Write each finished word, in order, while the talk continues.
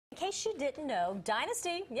case you didn't know,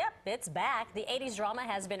 Dynasty, yep, it's back. The 80s drama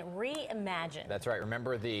has been reimagined. That's right.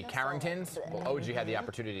 Remember the Carringtons? Well, OG had the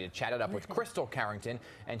opportunity to chat it up with Crystal Carrington,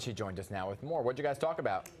 and she joined us now with more. What'd you guys talk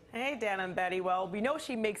about? Hey, Dan and Betty. Well, we know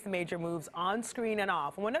she makes major moves on screen and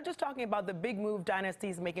off. And we're not just talking about the big move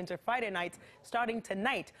Dynasty's making to Friday nights starting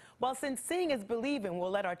tonight. Well, since seeing is believing,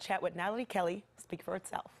 we'll let our chat with Nathalie Kelley speak for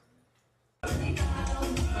itself.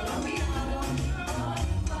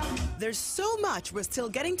 There's so much we're still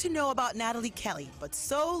getting to know about Nathalie Kelley, but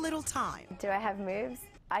so little time. Do I have moves?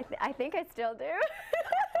 I think I still do.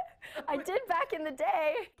 I did back in the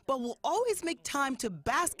day. But we'll always make time to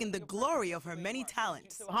bask in the glory of her many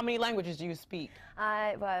talents. So how many languages do you speak?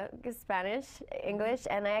 Well, Spanish, English,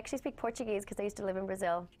 and I actually speak Portuguese because I used to live in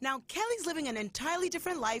Brazil. Now, Kelly's living an entirely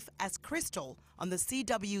different life as Crystal on the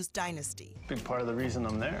CW's Dynasty. Big part of the reason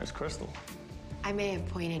I'm there is Crystal. I may have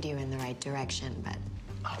pointed you in the right direction, but...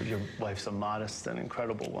 Oh, your wife's a modest and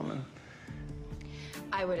incredible woman.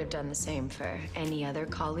 I would have done the same for any other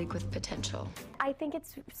colleague with potential. I think it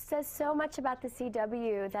says so much about the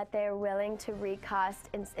CW that they're willing to recast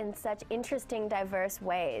in such interesting, diverse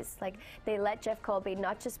ways. Like, they let Jeff Colby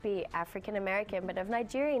not just be African-American, but of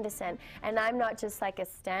Nigerian descent. And I'm not just like a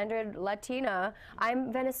standard Latina,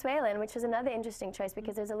 I'm Venezuelan, which is another interesting choice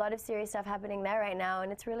because there's a lot of serious stuff happening there right now,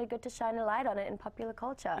 and it's really good to shine a light on it in popular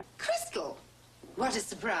culture. Crystal! What a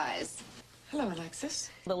surprise. Hello, Alexis.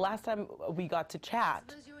 The last time we got to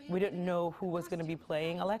chat, we didn't know who was going to be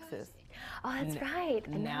playing Alexis. Oh, that's right.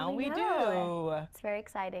 And now we do. It's very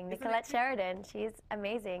exciting. Nicolette Sheridan, she's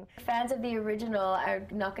amazing. Fans of the original are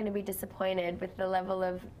not going to be disappointed with the level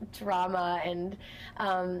of drama and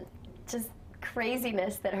just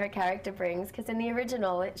craziness that her character brings. Because in the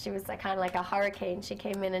original, she was kind of like a hurricane. She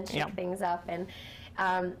came in and shook things up. And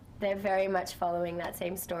they're very much following that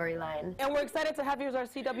same storyline. And we're excited to have you as our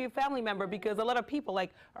CW family member because a lot of people,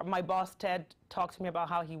 like my boss Ted, talked to me about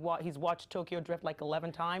how he's watched Tokyo Drift like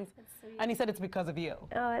 11 times. That's sweet. And he said it's because of you.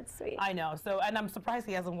 Oh, that's sweet. I know. So, and I'm surprised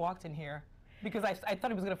he hasn't walked in here because I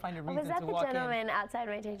thought he was going to find a reason to walk in. Was that the gentleman outside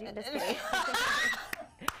my changing display?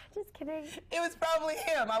 Just kidding. It was probably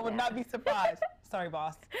him. I would not be surprised. Sorry,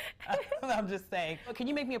 boss. I'm just saying. Can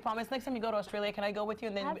you make me a promise? Next time you go to Australia, can I go with you?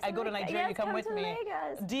 And then I go to Nigeria, you come with me.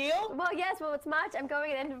 Vegas. Deal? Well, yes. Well, it's March. I'm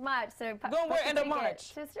going at the end of March. So going where end of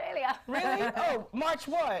March? To Australia. Really? Oh, March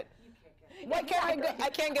what? Why can't I go? I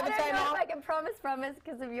can't get the time off? I don't know if I can promise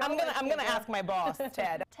because of your. I'm gonna ask my boss,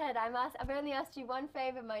 Ted. Ted, I've only asked you one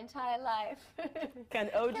favor my entire life. Can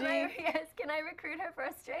OG? Can I recruit her for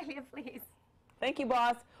Australia, please? Thank you,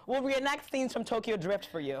 boss. We'll reenact scenes from Tokyo Drift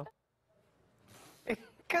for you.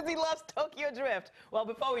 Because he loves Tokyo Drift. Well,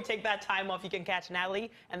 before we take that time off, you can catch Nathalie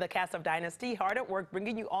and the cast of Dynasty hard at work,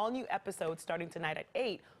 bringing you all new episodes starting tonight at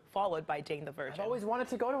 8, followed by Jane the Virgin. I've always wanted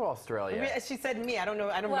to go to Australia. She said me. I don't know.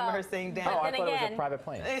 I don't remember her saying Dan. Oh, I thought it was a private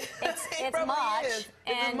plane. It's March,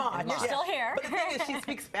 and you're still here. But the thing is, she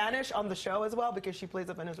speaks Spanish on the show as well because she plays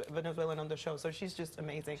a Venezuelan on the show, so she's just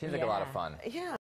amazing. She's like a lot of fun. Yeah.